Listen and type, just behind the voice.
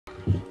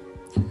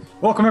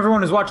Welcome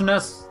everyone who's watching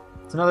us.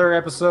 It's another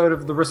episode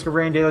of the Risk of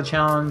Rain Daily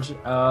Challenge.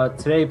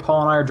 Today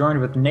Paul and I are joined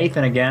with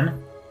Nathan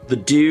again. The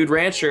dude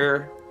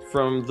rancher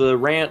from the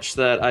ranch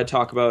that I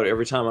talk about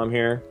every time I'm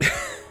here.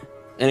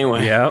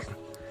 Anyway. Yep.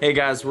 Hey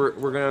guys, we're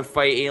gonna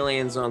fight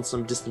aliens on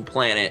some distant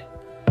planet.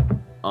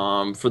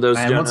 For those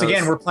who And don't once know,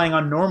 again, we're playing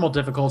on normal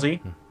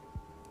difficulty.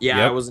 yeah,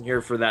 Yep. I wasn't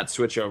here for that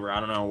switch over. I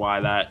don't know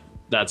why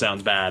that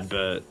sounds bad,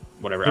 but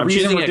whatever. The I'm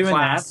reason choosing we're a doing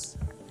class.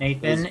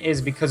 Nathan,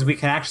 is because we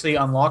can actually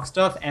unlock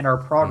stuff and our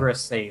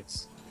progress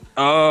saves.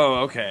 Oh,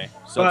 okay.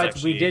 So it's But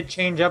actually... we did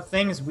change up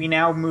things. We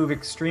now move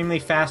extremely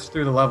fast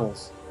through the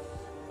levels.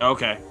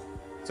 Okay.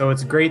 So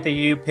it's great that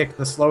you picked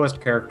the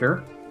slowest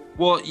character.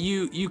 Well,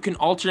 you can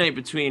alternate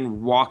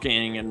between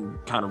walking and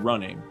kind of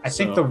running. I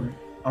think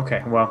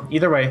Okay, well,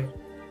 either way,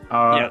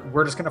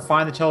 we're just going to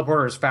find the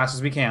teleporter as fast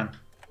as we can.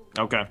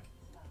 Okay.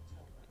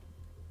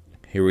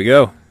 Here we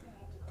go.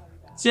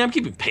 See, I'm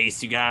keeping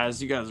pace, you guys.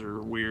 You guys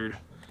are weird.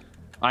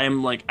 I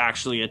am, like,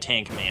 actually a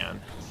tank man.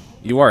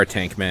 You are a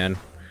tank man.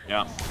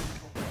 Yeah.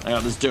 I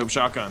got this dope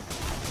shotgun.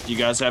 Do you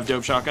guys have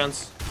dope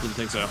shotguns? Didn't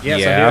think so.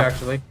 Yes, Yeah. I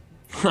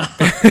do,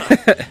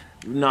 actually.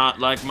 Not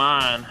like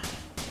mine.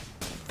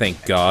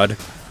 Thank God.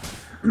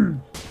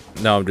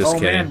 No, I'm just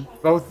kidding. Man,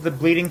 both the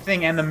bleeding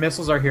thing and the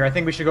missiles are here. I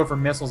think we should go for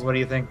missiles. What do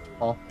you think,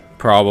 Paul?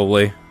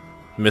 Probably.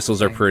 Missiles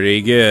are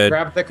pretty good.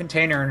 Grab the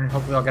container and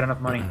hopefully I'll get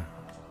enough money.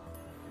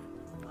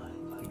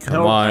 Come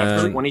Nope. on.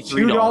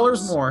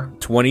 $2 more.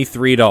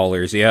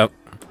 $23. Yep.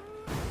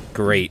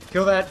 Great.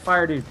 Kill that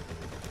fire dude.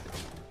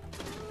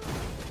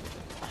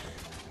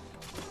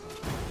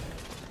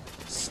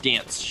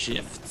 Stance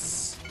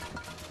shifts.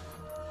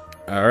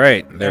 All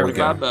right. There we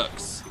go.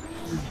 $45.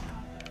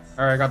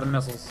 Alright, I got the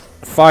missiles.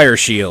 Fire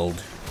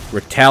shield.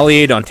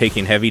 Retaliate on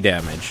taking heavy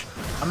damage.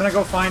 I'm gonna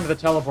go find the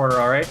teleporter,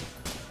 alright?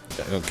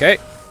 Okay.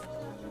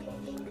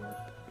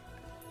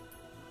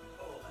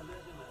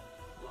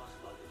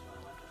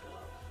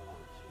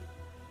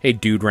 Hey,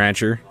 dude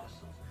rancher.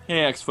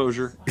 Hey,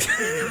 exposure.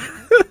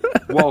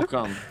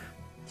 Welcome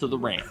to the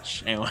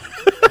ranch. Anyway.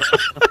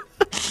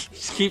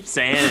 Just keep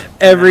saying it.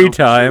 Every You know?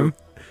 time.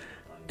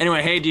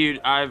 Anyway, hey, dude.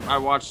 I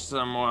watched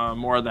some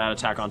more of that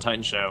Attack on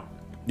Titan show.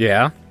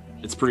 Yeah.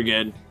 It's pretty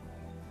good.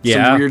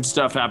 Yeah. Some weird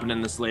stuff happened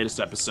in this latest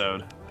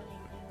episode.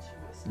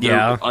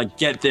 Yeah. Like,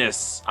 get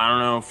this. I don't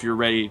know if you're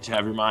ready to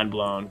have your mind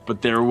blown,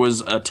 but there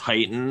was a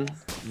Titan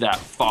that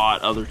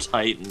fought other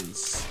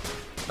Titans.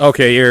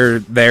 Okay, you're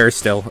there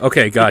still.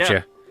 Okay,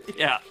 gotcha.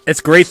 Yeah.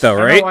 It's great though, I don't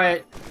know right?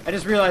 why I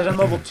just realized I'm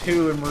level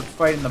 2 and we're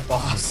fighting the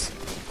boss.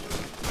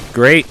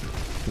 Great.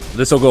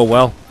 This'll go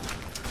well.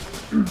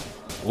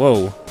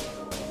 Whoa.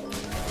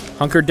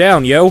 Hunker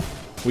down, yo.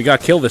 We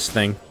gotta kill this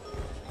thing.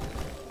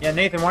 Yeah,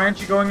 Nathan, why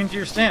aren't you going into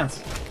your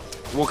stance?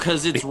 Well,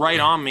 because it's right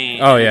on me.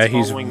 Oh, and yeah, it's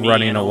he's following me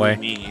running and away.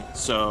 only me,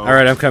 so...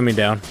 Alright, I'm coming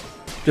down.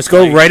 Just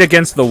go Like- right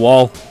against the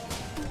wall.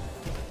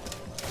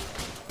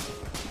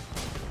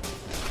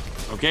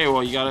 Okay,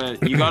 well, you gotta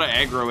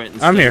aggro it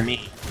instead I'm here. of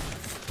me.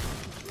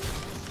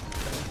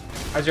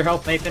 How's your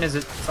health, Nathan? Is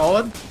it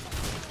solid?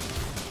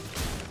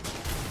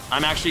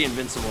 I'm actually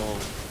invincible.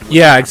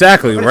 Yeah,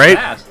 exactly, What is right?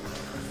 that?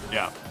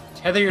 Yeah.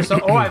 Tether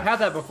yourself. Oh, I've had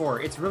that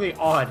before. It's really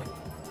odd.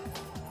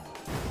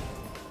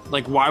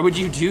 Like, why would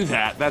you do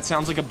that? That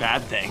sounds like a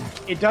bad thing.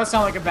 It does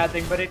sound like a bad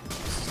thing, but it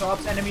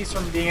stops enemies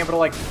from being able to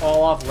like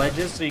fall off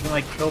ledges, so you can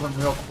like kill them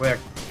real quick.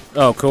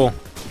 Oh, cool.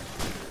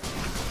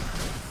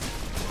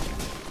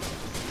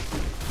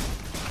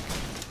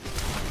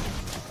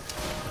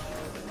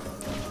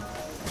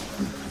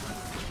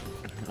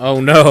 Oh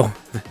no.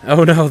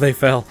 Oh no, they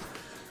fell.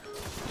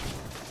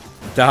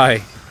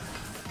 Die.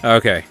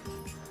 Okay.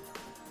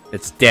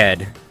 It's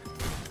dead.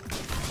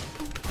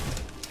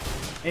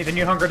 Nathan,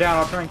 you hunker down.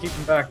 I'll try and keep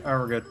them back. Oh,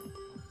 we're good.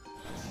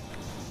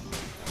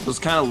 Those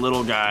kind of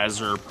little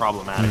guys are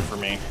problematic for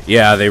me.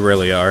 Yeah, they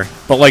really are.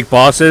 But like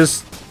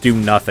bosses do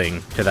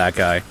nothing to that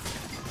guy.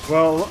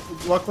 Well,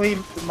 luckily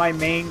my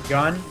main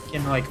gun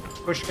can like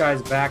push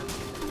guys back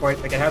quite.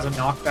 Like it has a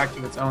knockback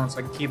to its own, so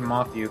I can keep them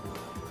off you.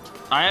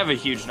 I have a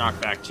huge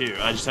knockback, too.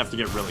 I just have to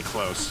get really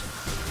close.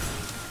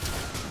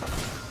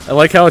 I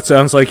like how it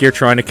sounds like you're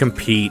trying to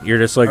compete. You're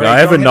just like, All right, I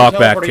have a don't hit the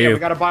knockback teleporter yet. We too.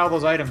 gotta buy all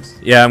those items.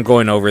 Yeah, I'm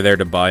going over there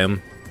to buy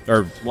them.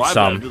 Or Well, I have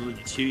some. that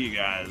ability too, you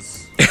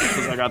guys.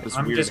 Because I got this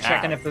I'm weird just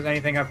checking hat. if there's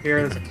anything up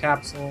here. There's a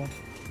capsule.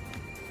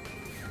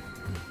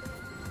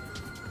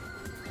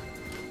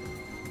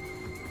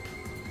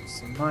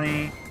 Some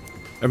money.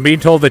 I'm being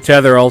told the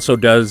tether also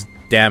does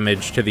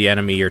damage to the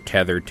enemy you're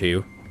tethered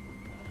to.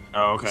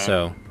 Oh, okay.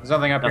 So, There's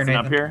nothing up Nothing here,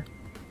 up Nathan. here?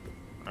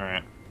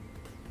 Alright.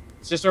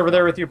 It's just over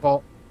there with you,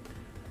 Paul.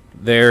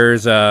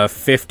 there's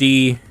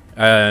 50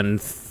 and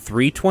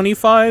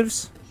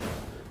 325s.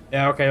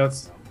 Yeah, okay,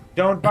 let's...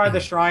 Don't buy the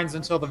shrines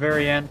until the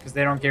very end, because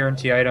they don't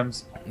guarantee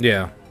items.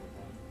 Yeah.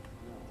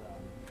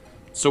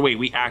 So wait,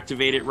 we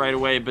activate it right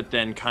away, but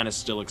then kind of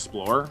still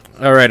explore?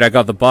 Alright, I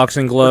got the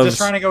boxing We're gloves. just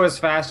trying to go as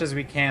fast as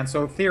we can,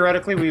 so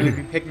theoretically we would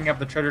be picking up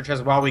the treasure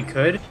chest while we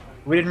could.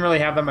 We didn't really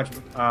have that much,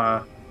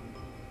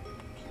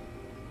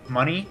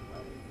 money.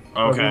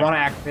 But Okay. we want to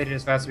activate it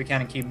as fast as we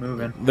can and keep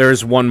moving.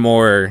 There's one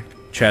more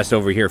chest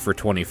over here for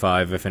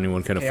 25 if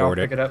anyone can Okay, I'll afford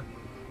pick it. it up.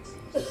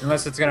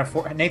 Unless it's gonna.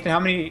 Nathan, how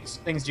many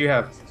things do you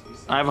have?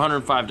 I have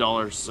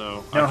 $105,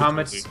 so. No, I how could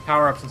much totally-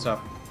 power-ups and stuff?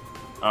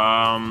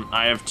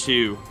 I have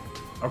 2.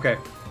 Okay.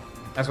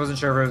 I just wasn't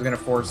sure if it was gonna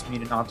force me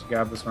to not to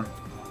grab this one.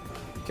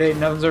 Okay,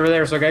 nothing's over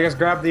there, so I guess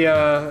grab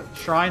the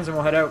shrines and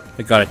we'll head out.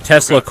 I got a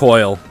Tesla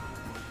coil.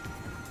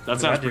 That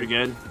did sounds that do? pretty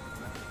good.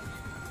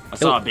 I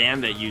saw a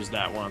band that used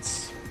that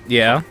once.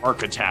 Yeah,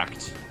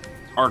 Architect.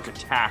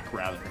 Architect,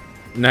 rather.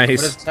 What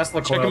nice. does Tesla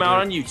Check coil them out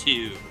do? on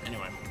YouTube.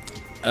 Anyway.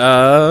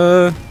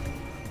 I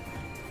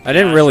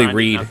didn't Yeah, really Shrine did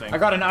read. nothing. I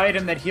got an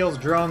item that heals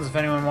drones if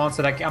anyone wants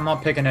it. I'm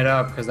not picking it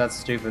up because that's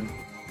stupid.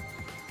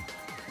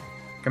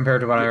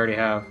 Compared to what I already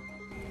have.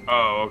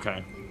 Oh,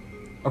 okay.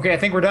 Okay, I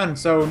think we're done.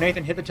 So,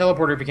 Nathan, hit the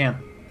teleporter if you can.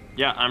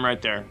 Yeah, I'm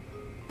right there.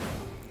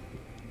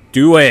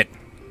 Do it.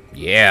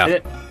 Yeah, Hit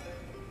it.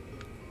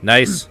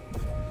 nice.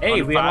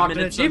 Hey, On we 5 unlocked an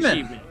minutes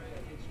achievement.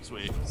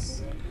 Sweet.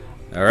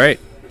 All right.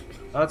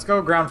 Let's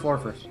go ground floor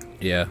first.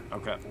 Yeah.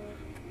 Okay.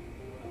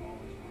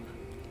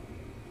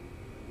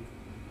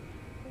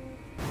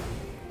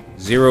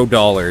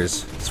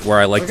 $0. It's where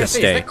I like I was to gonna say,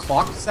 stay. is that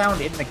clock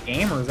sound in the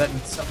game, or is that in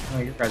something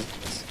like your guys'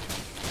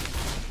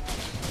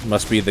 place?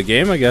 Must be the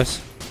game, I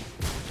guess.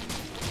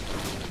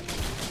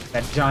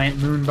 That giant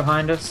moon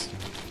behind us?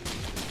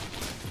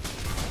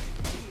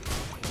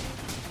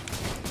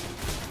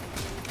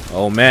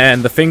 Oh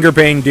man, the finger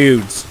bang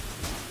dudes.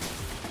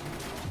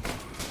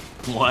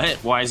 What?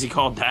 Why is he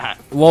called that?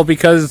 Well,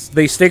 because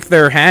they stick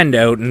their hand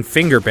out and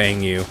finger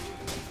bang you.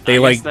 They I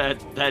like, guess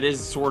that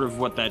is sort of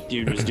what that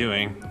dude was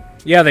doing.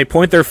 yeah, they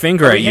point their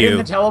finger Are at we hitting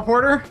you. the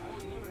teleporter?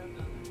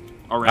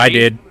 Already? I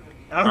did.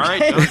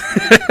 Okay. All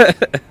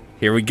right.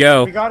 Here we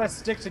go. We gotta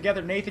stick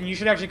together. Nathan, you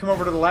should actually come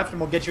over to the left and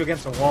we'll get you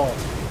against a wall.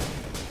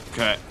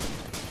 Okay.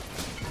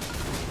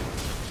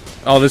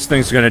 Oh, this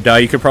thing's gonna die.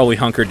 You could probably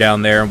hunker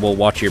down there and we'll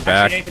watch your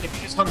back. Actually, Nathan, if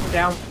you just hunker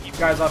down, keep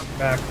guys off your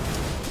back.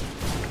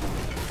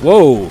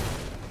 Whoa.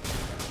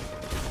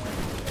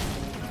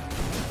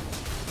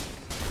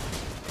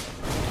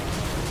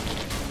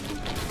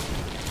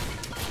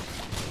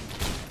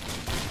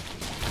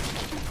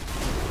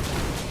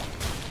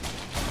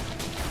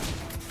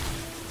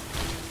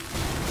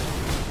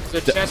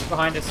 There's a chest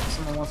behind us if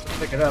someone wants to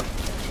pick it up.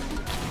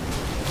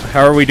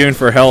 How are we doing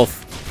for health?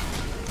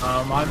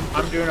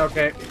 I'm doing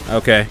okay.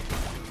 Okay.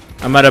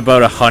 I'm at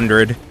about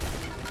 100,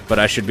 but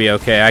I should be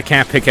okay. I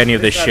can't pick any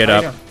of this Where's shit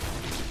that up.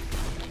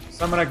 item?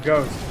 Summon a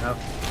ghost. No.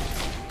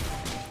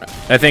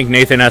 I think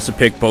Nathan has to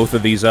pick both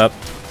of these up.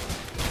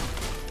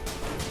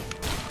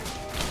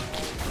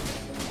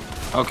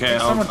 Okay, Hey, I'll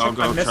someone go took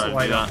my try to missile do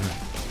item. that.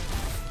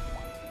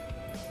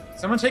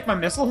 Someone take my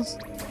missiles?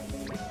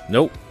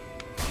 Nope.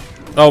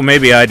 Oh,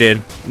 maybe I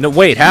did. No,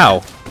 wait,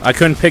 how? I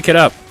couldn't pick it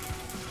up.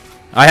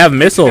 I have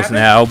missiles have it?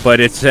 now, but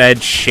it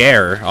said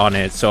share on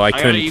it, so I got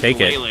a couldn't take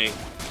it. ukulele.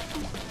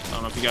 I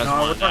don't know if you guys No, we're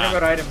want talking that.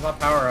 about items, not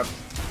power-ups.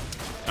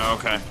 Oh,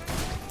 okay.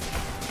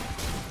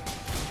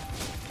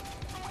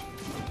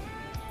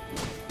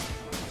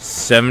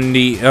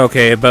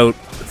 Okay, about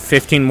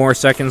 15 more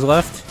seconds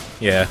left?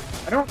 Yeah.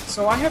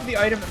 So I have the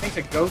item that makes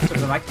a ghost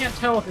of them. I can't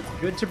tell if it's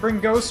good to bring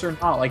ghosts or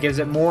not. Like, is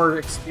it more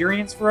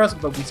experience for us,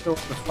 but we still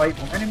have to fight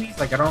more enemies?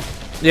 Like, I don't...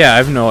 Yeah, I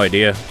have no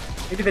idea.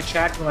 Maybe the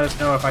chat can let us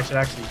know if I should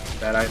actually use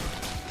that item.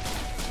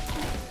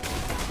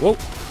 Whoa.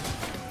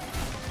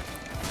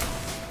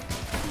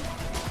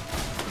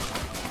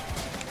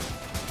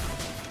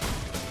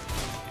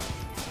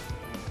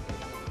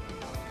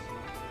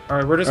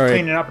 Alright, we're just All right.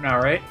 cleaning up now,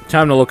 right?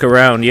 Time to look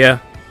around, yeah.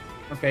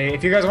 Okay,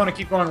 if you guys want to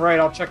keep going right,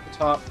 I'll check the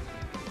top.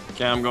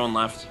 Okay, I'm going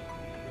left.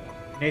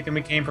 Nathan,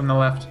 we came from the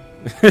left.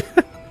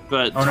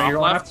 But Oh, no, top you're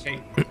going left?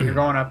 up? Okay, you're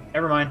going up.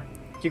 Never mind.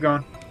 Keep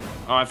going.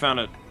 Oh, I found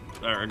it.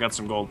 There, I got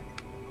some gold.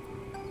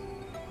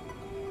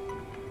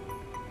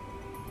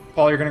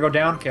 Paul, you're gonna go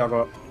down? Okay, I'll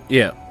go up.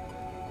 Yeah.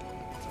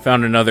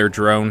 Found another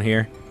drone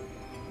here.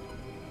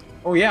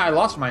 Oh yeah, I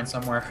lost mine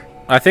somewhere.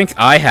 I think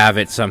I have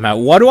it somehow.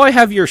 Why do I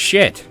have your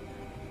shit?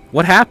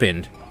 What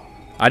happened?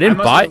 I I didn't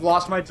must buy. have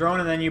lost my drone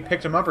and then you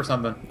picked him up or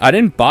something. I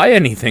didn't buy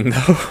anything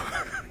though.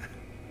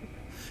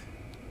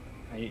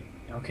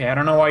 Okay, I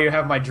don't know why you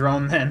have my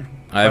drone then.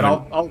 I But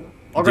haven't-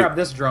 I'll grab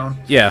this drone.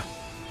 Yeah.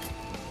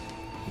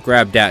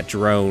 Grab that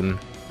drone.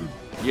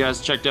 You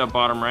guys checked out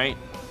bottom right?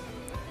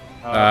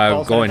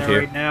 Paul's going in there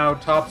to. right now.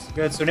 Top's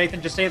good. So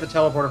Nathan, just stay at the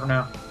teleporter for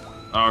now.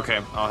 Oh,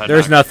 okay. I'll head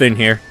There's back. nothing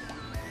here.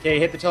 Okay,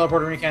 hit the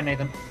teleporter when you can,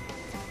 Nathan.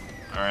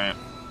 Alright.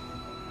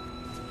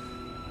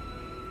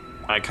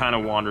 I kind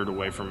of wandered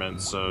away from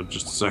it, so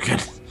just a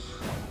second.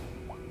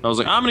 I was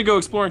like, I'm gonna go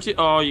exploring too.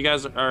 Oh, you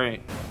guys are...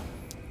 Alright.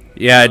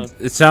 Yeah,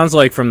 it sounds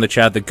like from the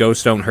chat that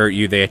ghosts don't hurt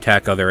you, they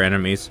attack other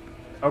enemies.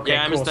 Okay,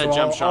 Yeah, I cool. missed that So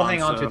jump I'll shot,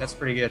 hang on to so- it. That's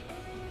pretty good.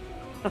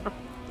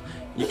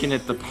 You can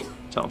hit the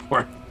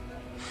teleport.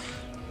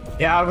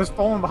 Yeah, I was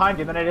falling behind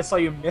you, then I just saw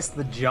you miss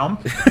the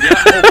jump.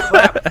 Oh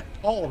crap!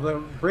 Oh, the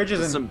bridge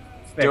isn't Some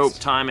fixed. dope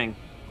timing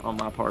on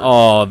my part.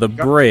 Oh, the Got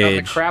the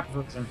bridge. crap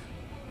version.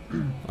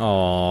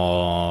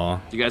 Oh.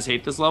 Do you guys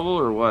hate this level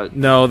or what?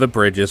 No, the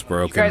bridge is You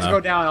broken guys though. go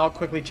down. I'll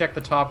quickly check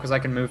the top because I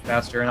can move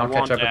faster, and I I'll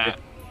catch want up that. with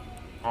you.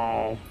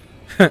 Oh.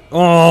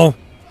 Oh!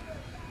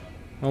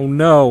 Oh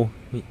no.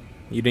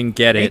 You didn't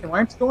get it. Nathan, why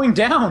aren't you going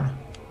down?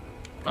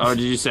 Oh,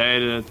 did you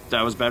say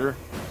that was better?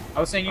 I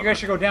was saying you guys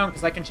should go down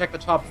because I can check the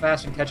top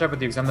fast and catch up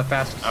with you because I'm the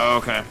fastest. Oh,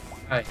 okay.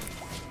 Alright.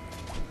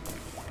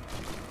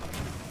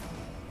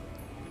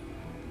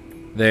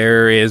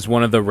 There is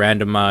one of the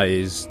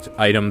randomized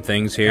item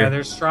things Yeah, here.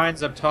 there's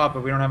shrines up top,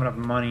 but we don't have enough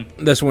money.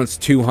 This one's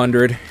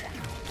 200. You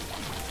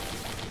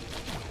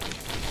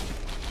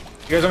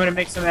guys want me to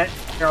make some? Here,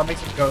 I'll make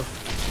some ghosts.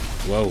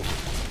 Whoa.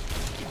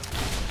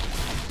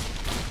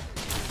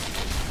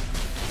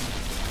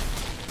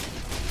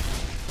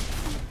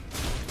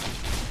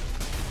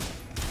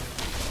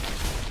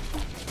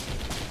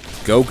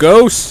 Go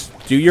Ghosts!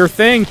 Do your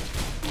thing!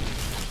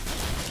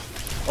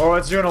 Oh,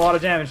 it's doing a lot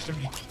of damage to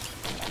me.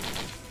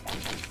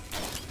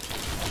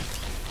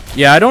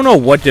 Yeah, I don't know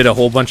what did a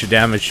whole bunch of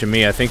damage to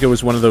me. I think it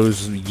was one of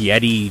those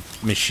Yeti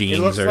machines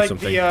It looks or like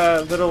something.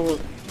 the little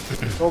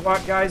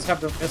robot guys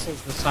have their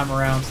missiles this time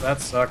around, so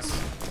that sucks.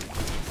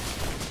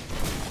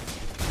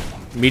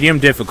 Medium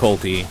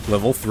difficulty,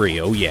 level 3,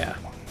 oh yeah.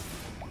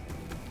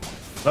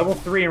 Level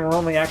 3 and we're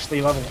only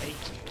actually level 8.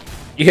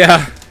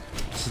 Yeah.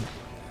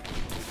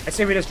 I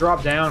say we just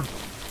drop down.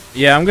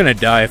 Yeah, I'm gonna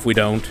die if we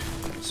don't.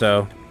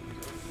 So,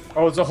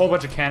 Oh, there's a whole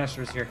bunch of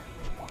canisters here.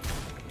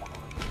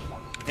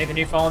 Nathan,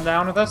 you falling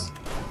down with us?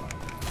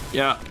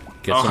 Yeah.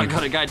 Get Oh, some- I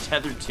got a guy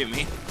tethered to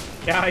me.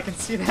 Yeah, I can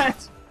see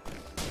that.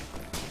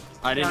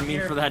 I didn't Down mean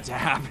here. for that to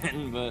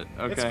happen, but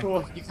okay. It's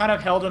cool. You kind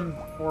of held him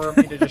for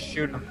me to just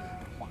shoot him.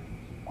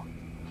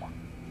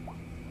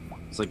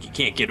 It's like, you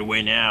can't get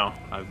away now.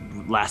 I've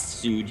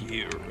lassoed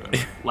you.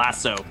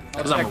 Lasso.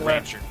 Because I'm a check left.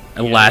 rancher.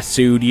 I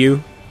lassoed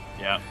you.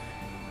 Yeah.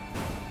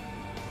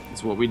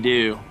 That's what we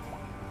do.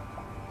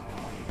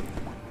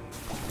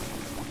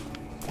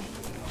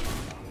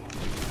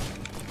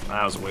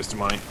 That was a waste of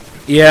money.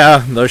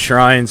 Yeah, those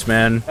shrines,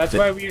 man. That's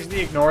why we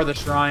usually ignore the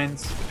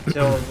shrines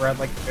until we're at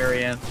like the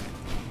very end.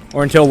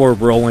 Or until we're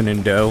rolling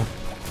in dough.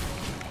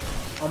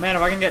 Oh man,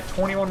 if I can get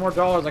 21 more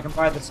dollars, I can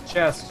buy this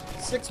chest.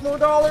 $6 more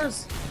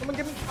dollars? Someone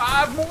give me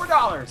 $5 more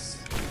dollars.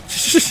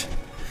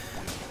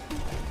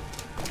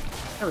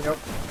 There we go.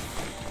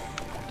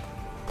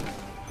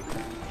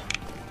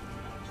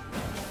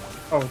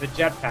 Oh, the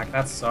jetpack,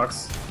 that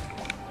sucks.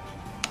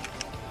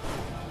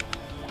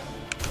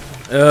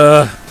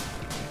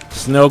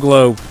 Snow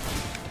globe.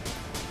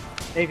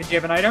 David, do you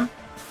have an item?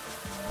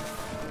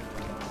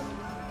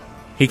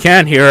 He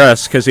can't hear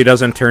us because he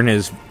doesn't turn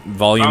his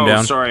volume Oh,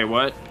 down. sorry,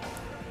 what?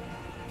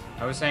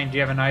 I was saying, do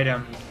you have an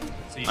item?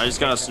 So you I can just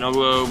got a take snow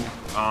globe.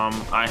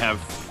 I have...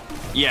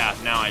 Yeah,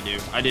 now I do.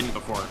 I didn't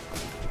before.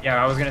 it.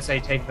 Yeah, I was gonna say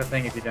take the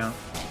thing if you don't.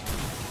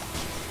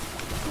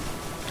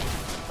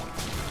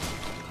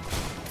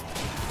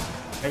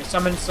 I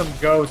summoned some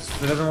ghosts.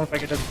 It doesn't look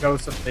like it does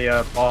ghosts of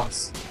the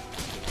boss.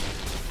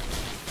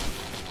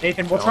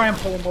 Nathan, we'll try and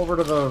pull him over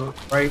to the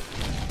right.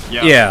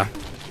 Yeah. Yeah.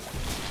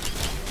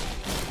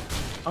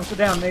 Hunker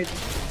down, Nathan.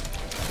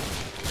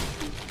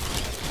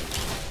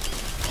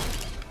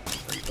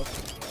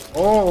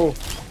 Oh!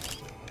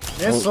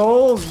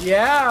 Missiles!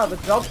 Yeah! The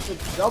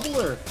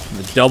doubler!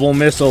 The double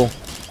missile.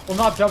 Well,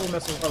 not double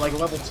missiles, but like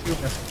level 2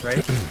 missiles,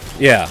 right?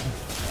 Yeah.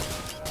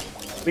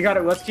 We got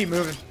it. Let's keep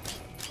moving.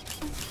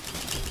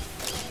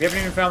 We haven't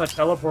even found the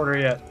teleporter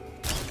yet.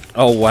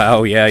 Oh,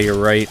 wow. Yeah, you're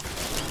right.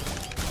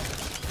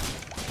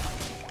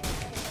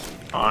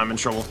 Oh, I'm in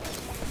trouble.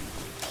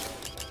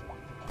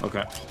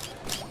 Okay.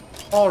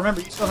 Oh,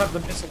 remember, you still have the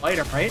missile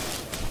item, right?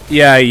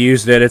 Yeah, I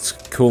used it. It's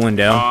cooling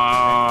down.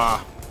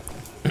 Ah.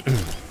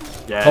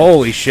 Dead.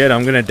 Holy shit,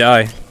 I'm gonna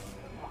die.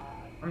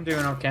 I'm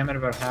doing okay. I'm at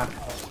about half.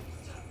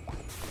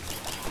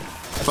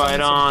 Fight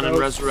on and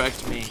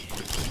resurrect me.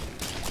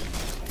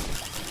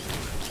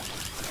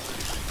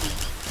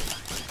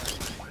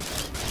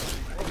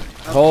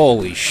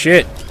 Holy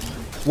shit.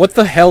 What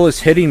the hell is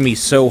hitting me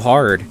so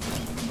hard?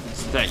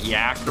 Is that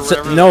yak or It's a-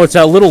 whatever? no, it's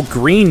that little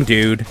green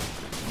dude.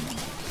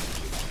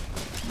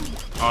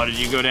 Oh, did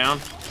you go down?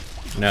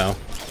 No.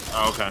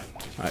 Oh, okay.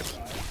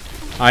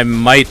 I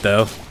might,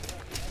 though.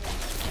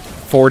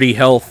 40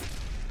 health.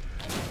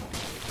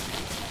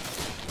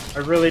 I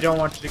really don't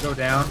want you to go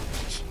down.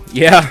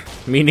 Yeah,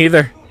 me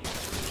neither.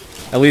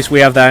 At least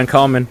we have that in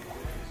common.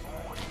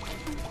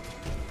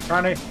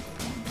 Trying to.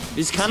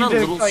 These kind of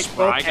little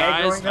spry both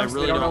guys, aggroing them, I so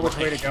really they don't know don't which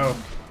way like. to go.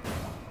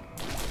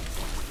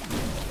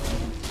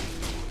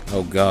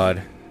 Oh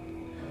god.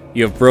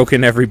 You have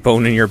broken every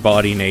bone in your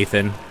body,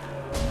 Nathan.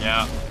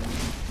 Yeah.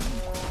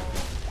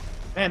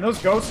 Man, those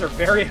ghosts are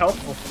very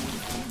helpful.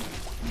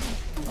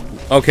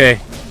 Okay,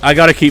 I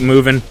gotta keep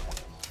moving.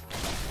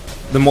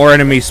 The more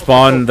enemies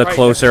spawn, the Right,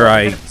 closer that's where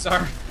I... the enemies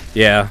are.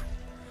 Yeah.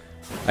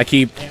 I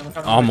keep Damn, I'm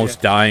coming almost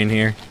with dying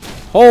here.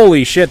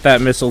 Holy shit,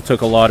 that missile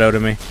took a lot out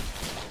of me.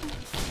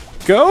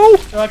 Go! you.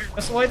 Still have your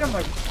missile item?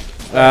 Like,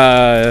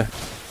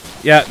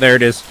 Yeah, there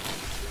it is.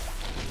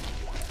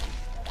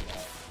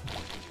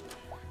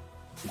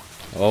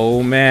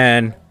 Oh,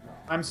 man.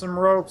 I'm some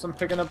ropes. I'm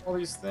picking up all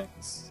these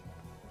things.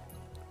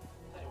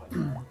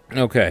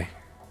 Okay.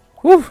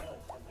 Whew.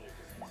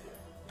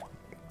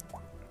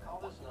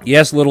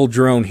 Yes, little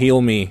drone,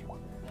 heal me.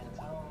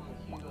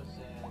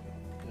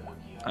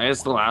 I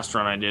guess the last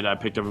run I did, I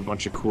picked up a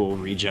bunch of cool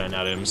regen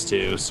items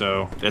too,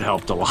 so it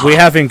helped a lot. We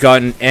haven't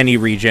gotten any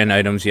regen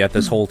items yet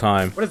this whole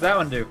time. What does that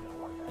one do?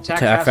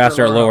 Attack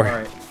faster or lower.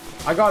 Alright.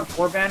 I got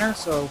 4 banner,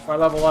 so if I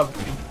level up,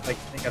 we can like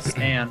make a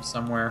stand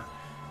somewhere.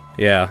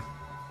 Yeah.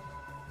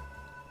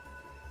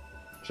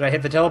 Should I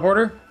hit the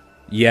teleporter?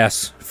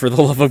 Yes, for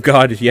the love of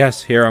God,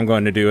 yes. Here, I'm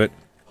going to do it.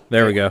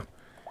 There we go.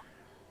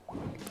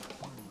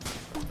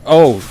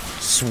 Oh,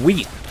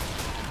 sweet.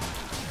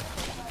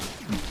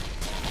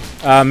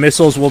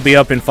 Missiles will be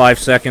up in 5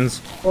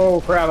 seconds.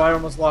 Oh crap, I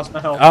almost lost my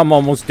health. I'm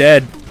almost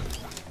dead.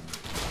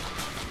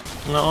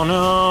 No,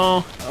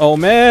 no. Oh,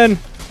 man.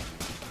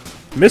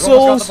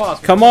 Missiles!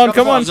 Come on,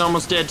 come on! He's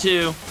almost dead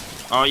too.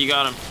 Oh, you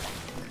got him.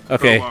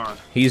 Okay, Crowbar.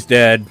 he's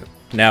dead.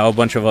 Now a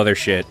bunch of other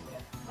shit.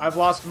 I've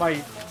lost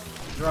my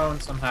drone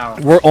somehow.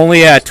 We're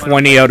only at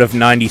 20 out of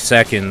 90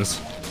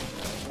 seconds.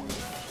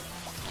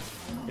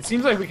 It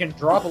seems like we can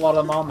drop a lot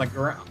of them on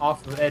the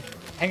off the edge.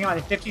 Hang on,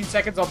 in 15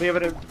 seconds I'll be able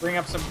to bring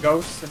up some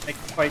ghosts and make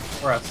the fight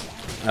for us.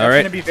 That's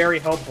Alright. gonna be very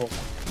helpful.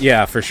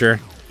 Yeah, for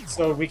sure.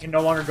 So we can no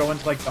longer go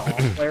into like the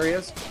off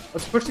areas.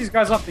 Let's push these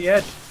guys off the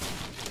edge.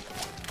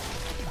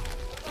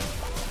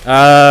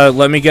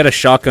 Let me get a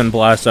shotgun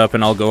blast up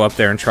and I'll go up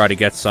there and try to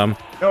get some.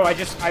 No, I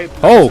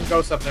Oh! some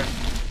ghosts up there.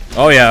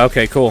 Oh yeah,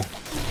 okay, cool.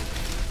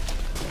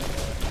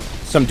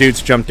 Some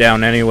dudes jumped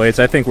down anyways.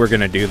 I think we're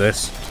gonna do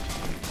this.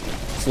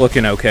 It's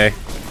looking okay.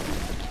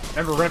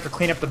 Remember, we're gonna have to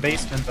clean up the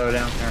basement though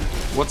down there.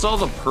 What's all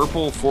the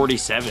purple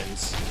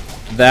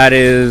 47s? That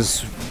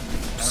is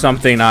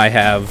something I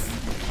have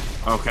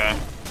Okay.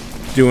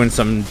 doing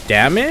some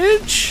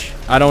damage?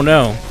 I don't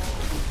know.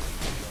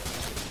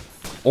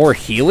 Or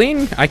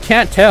healing? I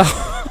can't tell,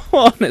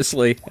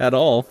 honestly, at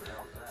all.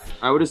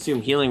 I would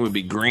assume healing would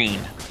be green.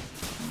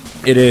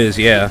 It is,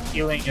 yeah.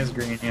 Healing is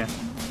green, yeah.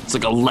 It's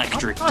like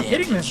electric I'm not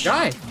hitting this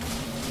guy.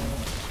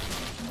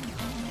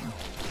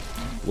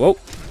 Whoa,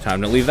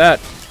 time to leave that.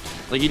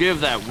 Like you do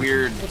have that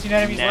weird 15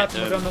 enemies net left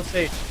and we're of done the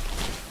stage.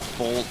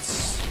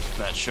 bolts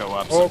that show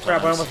up. Oh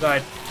crap, I sometimes. almost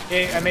died.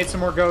 Hey, I made some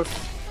more ghosts.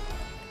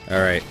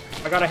 Alright.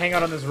 I gotta hang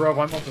out on this rope,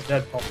 I'm almost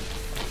dead, Paul.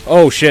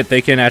 Oh shit,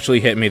 they can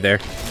actually hit me there.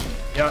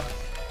 Yeah.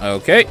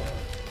 Okay.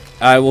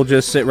 I will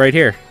just sit right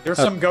here. There's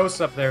some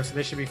ghosts up there, so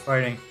they should be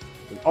fighting.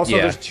 Also,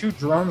 Yeah. there's 2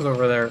 drones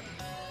over there.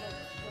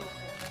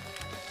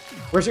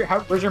 Where's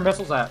your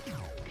missiles at?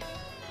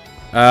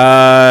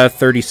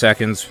 30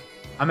 seconds.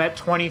 I'm at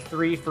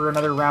 23 for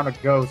another round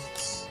of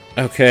ghosts.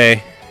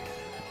 Okay.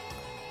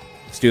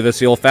 Let's do this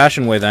the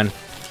old-fashioned way then.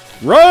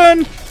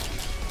 Run!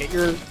 Get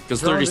your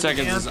Because 30 drones if you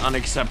seconds can. is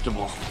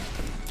unacceptable.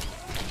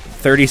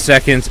 30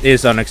 seconds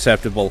is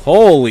unacceptable.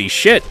 Holy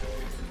shit!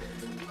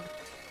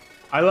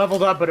 I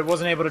leveled up, but it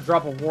wasn't able to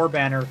drop a war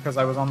banner because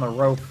I was on the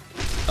rope.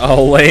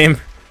 Oh, lame.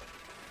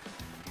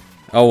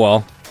 Oh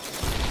well.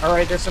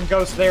 Alright, there's some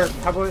ghosts there.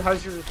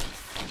 How's your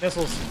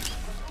missiles?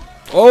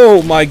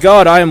 Oh my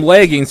god, I am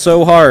lagging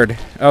so hard.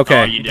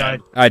 Okay. Oh, you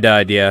died. I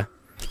died, yeah.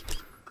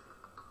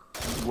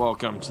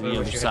 Welcome to the Wish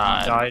other you had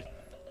side. died.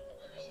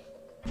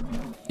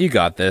 You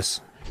got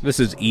this.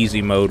 This is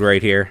easy mode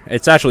right here.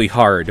 It's actually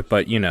hard,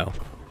 but you know.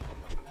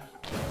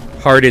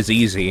 Hard is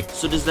easy.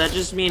 So does that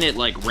just mean it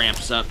like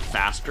ramps up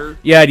faster?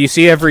 Yeah, do you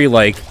see every,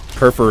 like,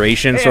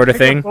 perforation Hey, sort I of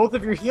picked up thing? both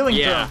of your healing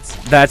Yeah. drones.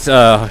 That's,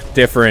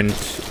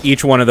 different.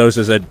 Each one of those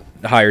is a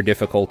higher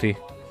difficulty.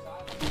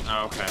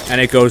 Oh, okay. And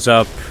it goes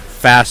up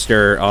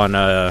faster on,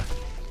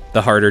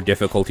 the harder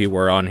difficulty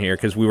we're on here,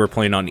 because we were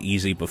playing on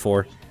easy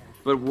before.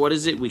 But what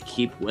is it we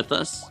keep with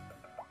us?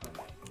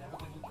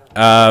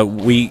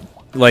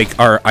 Like,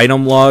 our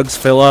item logs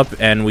fill up,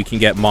 and we can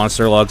get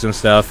monster logs and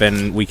stuff,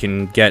 and we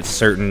can get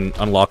certain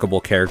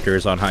unlockable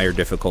characters on higher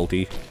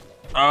difficulty.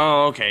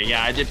 Oh, okay.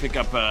 Yeah, I did pick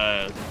up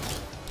a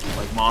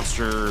like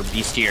monster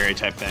bestiary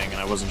type thing, and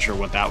I wasn't sure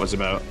what that was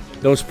about.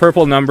 Those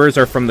purple numbers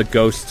are from the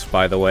ghosts,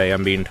 by the way,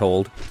 I'm being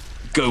told.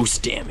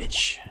 Ghost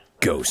damage.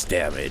 Ghost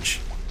damage.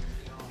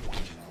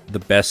 The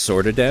best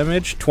sort of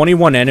damage?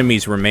 21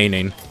 enemies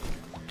remaining.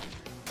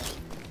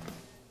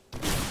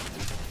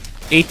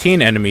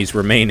 18 enemies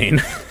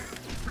remaining.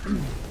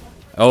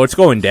 Oh, it's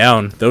going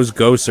down. Those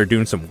ghosts are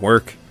doing some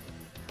work.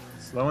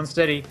 Slow and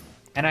steady.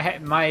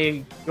 And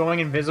my going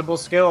invisible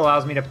skill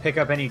allows me to pick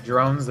up any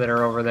drones that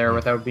are over there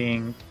without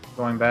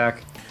going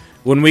back.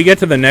 When we get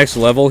to the next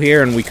level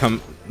here and we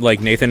come, like,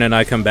 Nathan and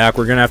I come back,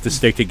 we're gonna have to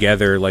stick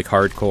together, like,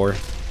 hardcore.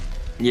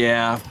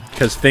 Yeah.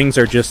 Because things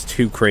are just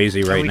too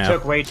crazy right we now.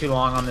 took way too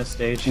long on this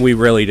stage. We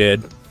really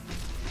did.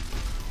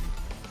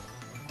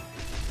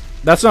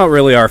 That's not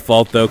really our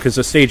fault, though, because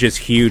the stage is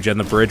huge and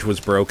the bridge was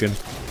broken.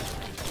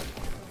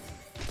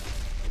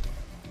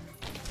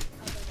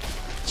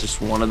 Just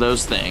one of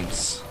those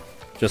things.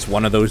 Just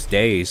one of those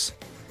days.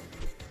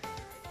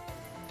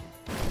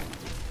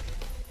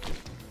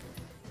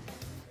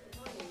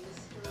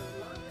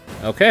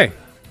 Okay.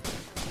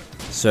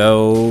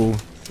 So,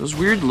 Those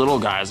weird little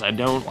guys, I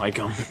don't like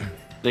them.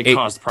 They Eight.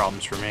 caused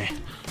problems for me.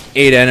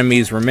 8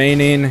 enemies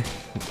remaining.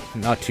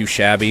 Not too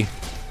shabby.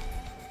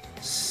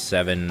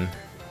 7.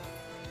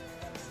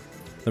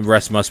 The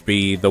rest must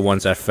be the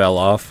ones that fell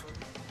off.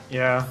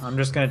 Yeah, I'm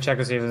just gonna check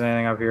to see if there's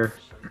anything up here.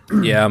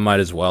 Yeah, might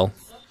as well.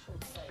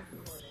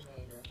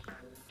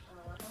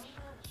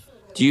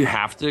 Do you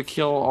have to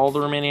kill all the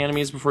remaining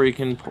enemies before you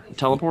can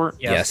teleport?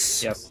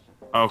 Yes. Yes.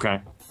 Okay.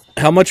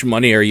 How much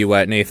money are you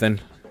at, Nathan?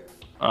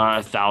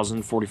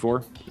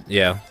 1,044.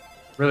 Yeah.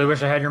 Really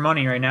wish I had your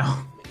money right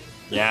now.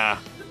 Yeah.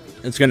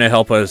 It's gonna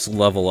help us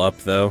level up,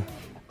 though,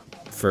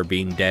 for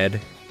being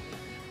dead.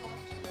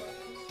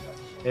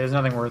 There's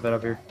nothing worth it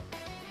up here.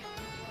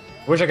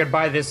 Wish I could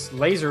buy this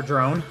laser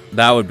drone.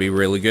 That would be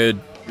really good.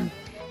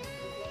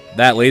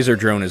 That laser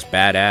drone is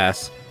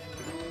badass.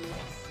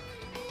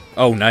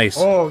 Oh, nice.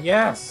 Oh,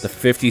 yes. The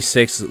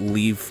 56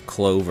 leaf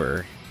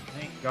clover.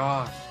 Thank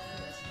gosh.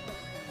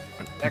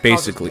 That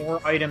Basically. causes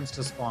more items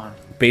to spawn.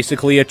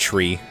 Basically a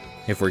tree,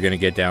 if we're gonna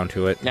get down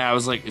to it. Yeah, I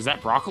was like, is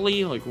that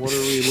broccoli? Like, what are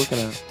we looking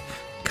at?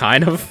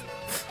 Kind of.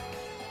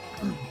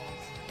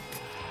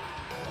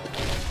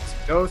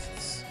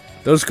 Ghosts.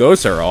 Those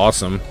ghosts are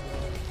awesome.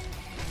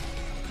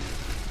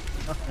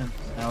 Nothing.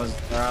 That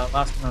was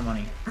last of my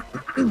money.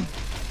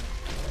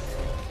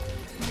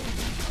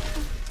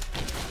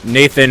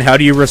 Nathan, how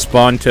do you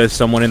respond to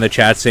someone in the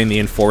chat saying the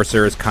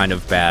Enforcer is kind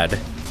of bad?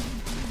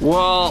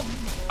 Well,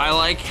 I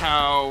like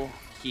how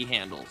he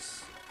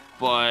handles,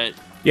 but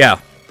Yeah.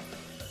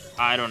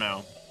 I don't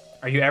know.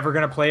 Are you ever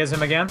gonna play as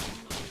him again?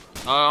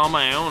 On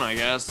my own, I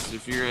guess.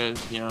 If you're,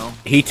 you know.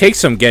 He takes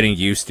some getting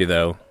used to,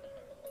 though.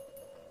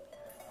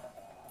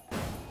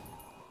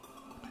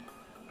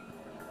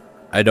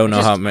 I don't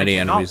know how many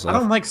enemies I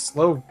left. don't like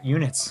slow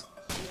units.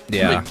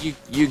 Yeah. Like,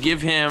 you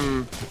give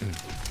him,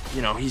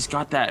 you know, he's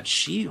got that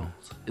shield.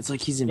 It's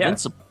like he's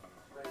invincible.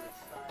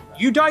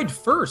 You died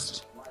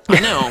first. I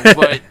know,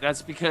 but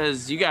that's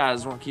because you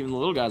guys weren't keeping the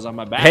little guys on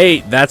my back. Hey,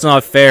 that's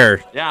not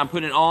fair. Yeah, I'm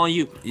putting it all on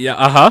you. Yeah,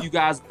 uh-huh. You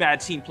guys,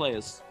 bad team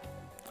players.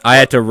 I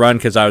had to run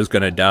because I was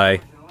gonna die.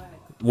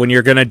 When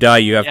you're gonna die,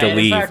 you have to In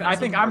leave. fact, I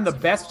think I'm the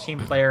best team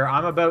player.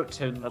 I'm about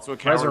to That's what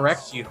cowards-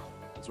 resurrect you.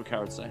 That's what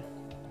cowards say.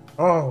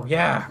 Oh,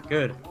 yeah,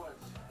 good.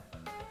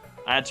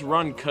 I had to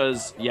run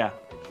because, yeah,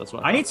 that's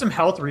what I need some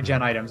health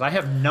regen items. I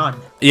have none.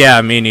 Yeah,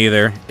 me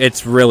neither.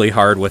 It's really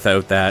hard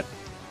without that.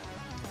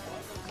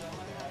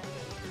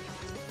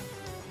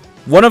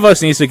 One of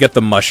us needs to get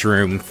the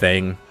mushroom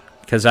thing,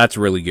 because that's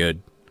really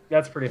good.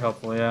 That's pretty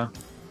helpful, yeah.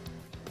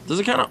 Does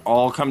it kind of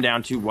all come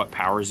down to what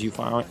powers you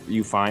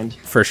find?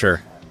 For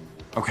sure.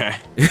 Okay.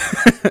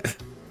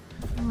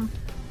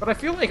 But I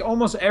feel like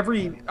almost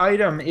every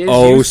item is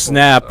Oh, useful,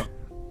 snap. so.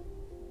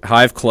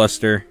 Hive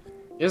cluster.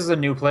 This is a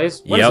new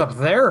place. What's Yep. up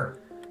there?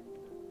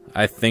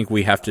 I think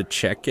we have to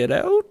check it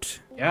out.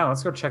 Yeah,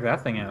 let's go check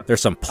that thing out. There's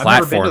some I've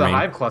never been to the platforming.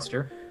 hive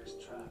cluster.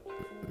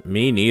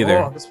 Me neither.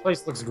 Oh, this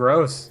place looks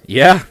gross.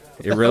 Yeah,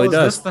 it The really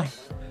hell is does. This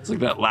thing? It's like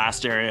that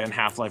last area in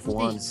Half-Life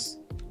 1. Jeez.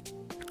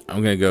 I'm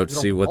gonna go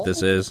see what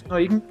this is. No,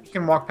 you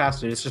can walk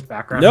past it. It's just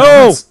background.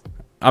 No! noise.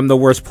 I'm the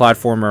worst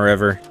platformer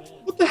ever.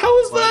 What the hell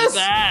is What this? is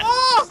that?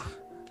 Ah!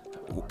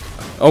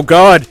 Oh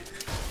god!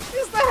 What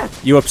is that?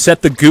 You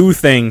upset the goo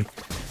thing.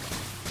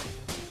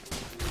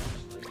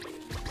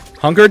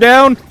 Hunker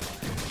down?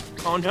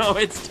 Oh no,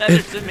 it's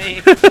tethered to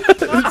me.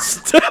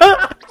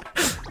 Stop!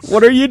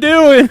 What are you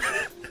doing?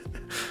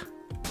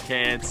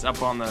 Okay, it's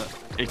up on the...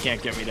 It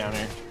can't get me down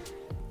here.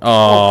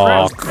 Oh,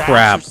 Bats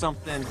crap. Or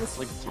something. It's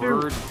like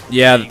bird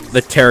Yeah, things.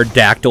 the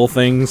pterodactyl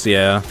things,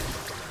 yeah.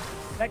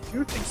 That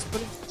goo thing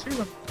split into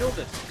two and killed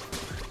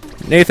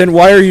it. Nathan,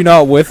 why are you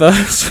not with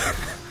us?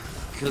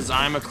 Because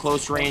I'm a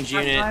close range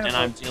unit and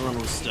I'm dealing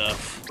with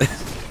stuff.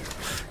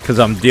 Because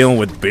I'm dealing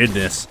with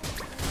business.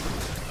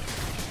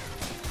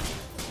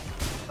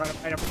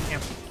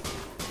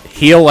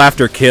 Heal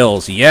after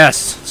kills. Yes,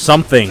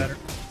 something. Better.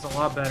 It's a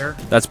lot better.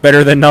 That's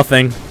better than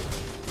nothing.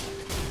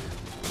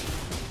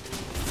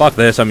 Fuck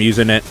this, I'm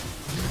using it.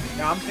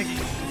 Yeah, I'm thinking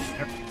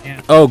whenever you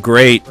can. Oh,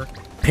 great.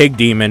 Pig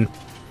demon.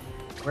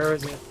 Where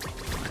is it?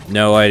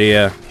 No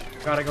idea.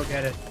 Gotta go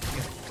get it.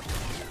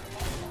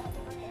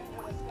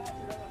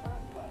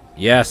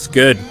 Yes,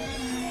 good.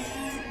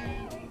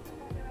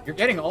 You're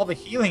getting all the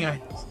healing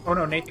items. Oh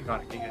no, Nathan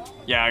got it. Okay, good.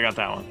 Yeah, I got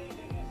that one.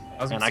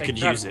 I was And gonna I say,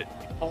 could God, use it.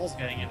 Paul's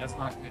getting it. That's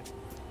not good.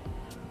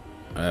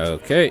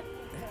 Okay.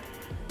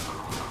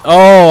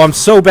 Oh, I'm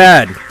so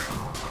bad.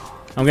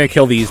 I'm gonna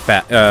kill these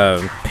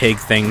pig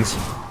things.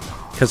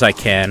 Because I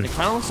can. It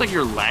kind of looks like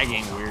you're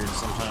lagging weird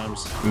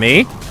sometimes.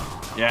 Me?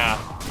 Yeah.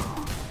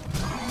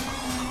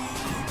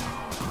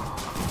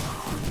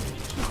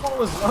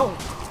 Paul is low.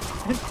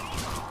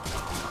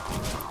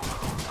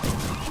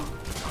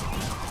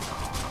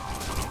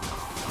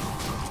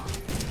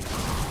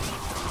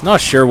 Not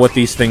sure what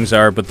these things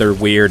are, but they're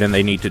weird and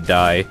they need to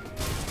die.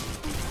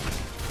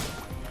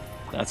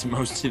 That's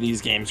most of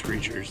these games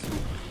creatures.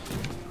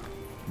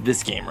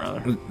 This game,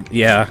 rather.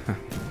 Yeah.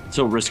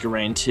 Till Risk of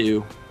Rain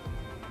 2.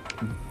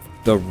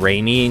 The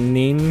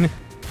Raining?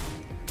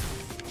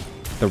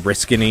 The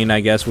Riskening, I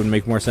guess, would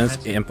make more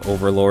sense. Imp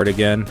Overlord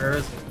again. Where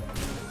is it?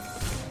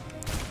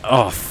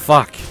 Oh,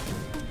 fuck.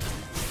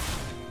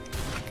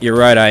 You're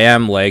right, I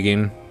am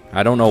lagging.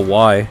 I don't know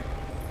why.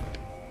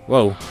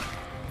 Whoa.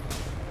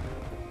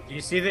 Do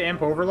you see the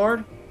Imp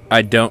Overlord?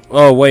 I don't.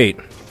 Oh wait,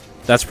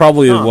 that's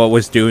probably Huh. what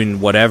was doing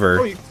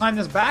whatever. Oh, you can climb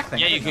this back thing.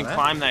 Yeah, I you didn't can know that.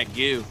 climb that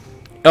goo.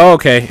 Oh,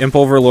 okay. Imp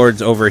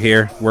Overlord's over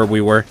here where we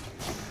were.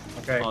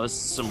 Okay. Oh, this is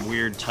some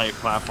weird type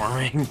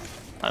platforming.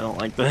 I don't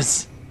like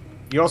this.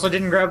 You also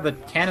didn't grab the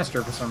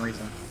canister for some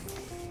reason.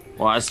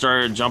 Well, I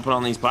started jumping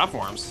on these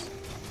platforms.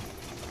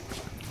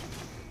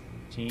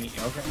 Okay.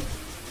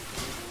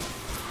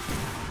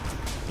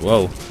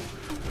 Whoa.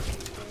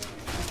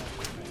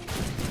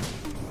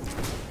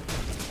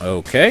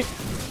 Okay.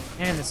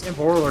 Man, this Imp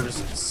Overlord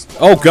is.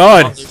 Oh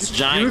god. It's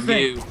giant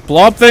thing. goo.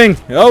 Blob thing.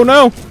 Oh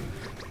no.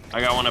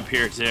 I got one up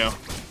here too.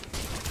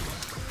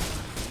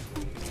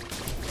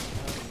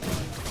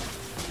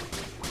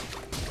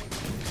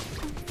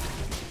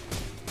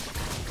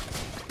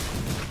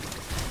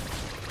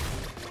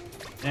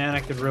 Man, I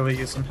could really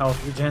use some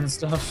health regen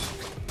stuff.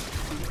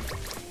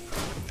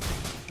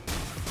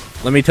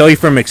 Let me tell you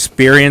from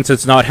experience,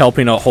 it's not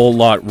helping a whole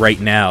lot right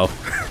now.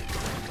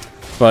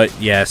 But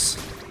yes.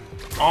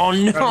 Oh Got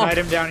an no!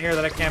 item down here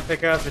that I can't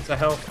pick up. It's a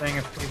health thing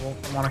if people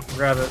want to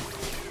grab it.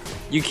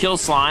 You kill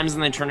slimes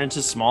and they turn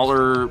into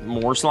smaller,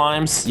 more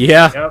slimes?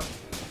 Yeah, Yep.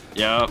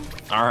 Yep.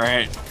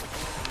 Alright.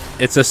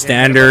 it's a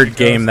standard like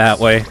game that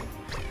ghosts. way.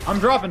 I'm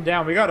dropping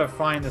down. We gotta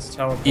find this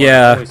teleport.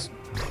 Yeah. Really.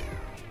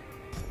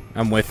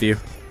 I'm with you.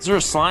 Is there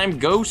a slime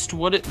ghost?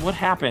 What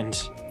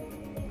happened?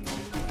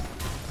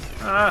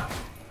 I'm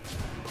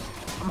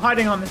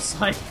hiding on this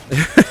side.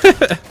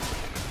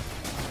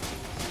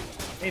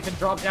 Nathan,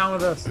 drop down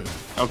with us.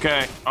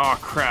 Okay. Oh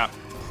crap.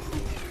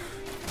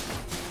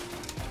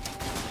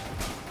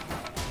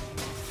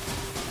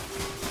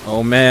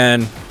 Oh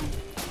man.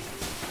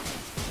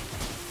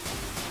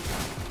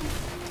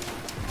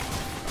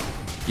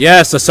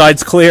 Yes, the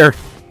side's clear.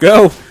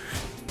 Go. What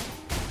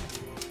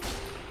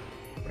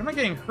am I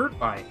getting hurt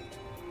by?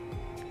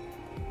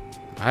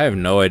 I have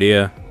no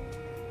idea.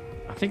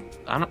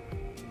 I don't.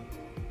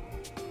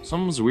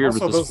 Something's weird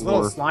Also, with this those little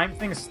floor. slime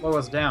things slow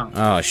us down.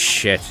 Oh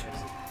shit.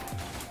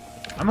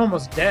 I'm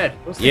almost dead.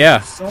 Those things Yeah.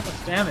 do so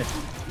much damage.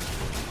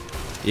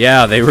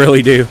 Yeah, they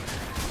really do.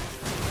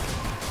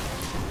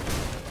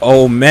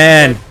 Oh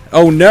man.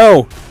 Oh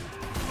no.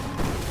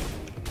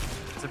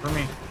 That's it for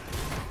me.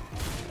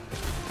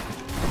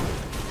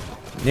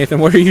 Nathan,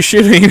 what are you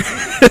shooting?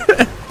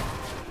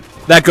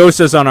 That ghost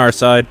is on our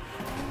side.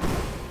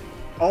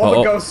 All Uh-oh.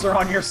 the ghosts are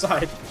on your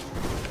side.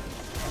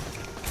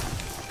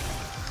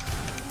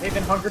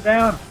 Nathan, hunker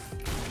down.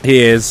 He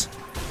is.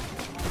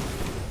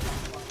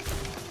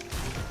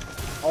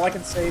 All I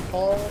can say,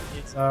 Paul,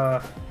 is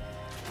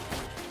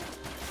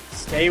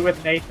stay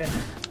with Nathan.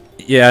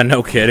 Yeah,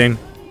 no kidding.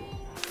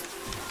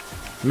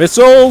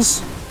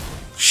 Missiles!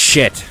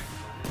 Shit.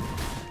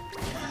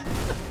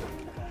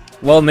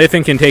 Well,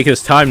 Nathan can take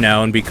his time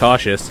now and be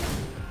cautious.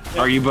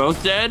 Are you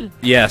both dead?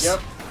 Yes. Yep.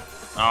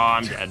 Oh,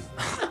 I'm dead.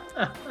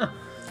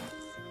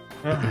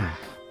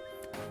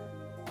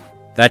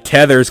 That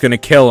tether's gonna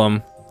kill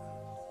him.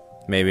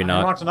 Maybe I not.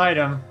 unlocked an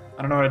item.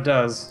 I don't know what it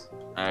does.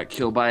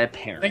 Killed by a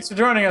parent. Thanks for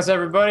joining us,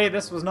 everybody.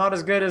 This was not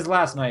as good as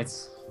last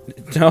night's.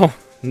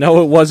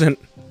 No, it wasn't.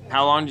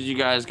 How long did you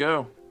guys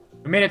go?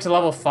 We made it to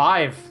level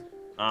 5.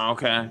 Oh,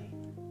 okay.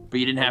 But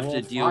you didn't have to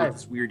Level deal 5. with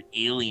this weird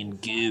alien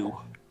goo.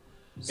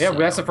 Yeah, So- but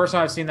that's the first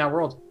time I've seen that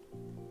world.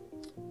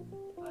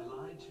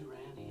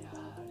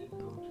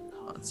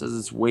 It says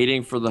it's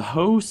waiting for the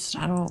host.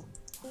 I don't.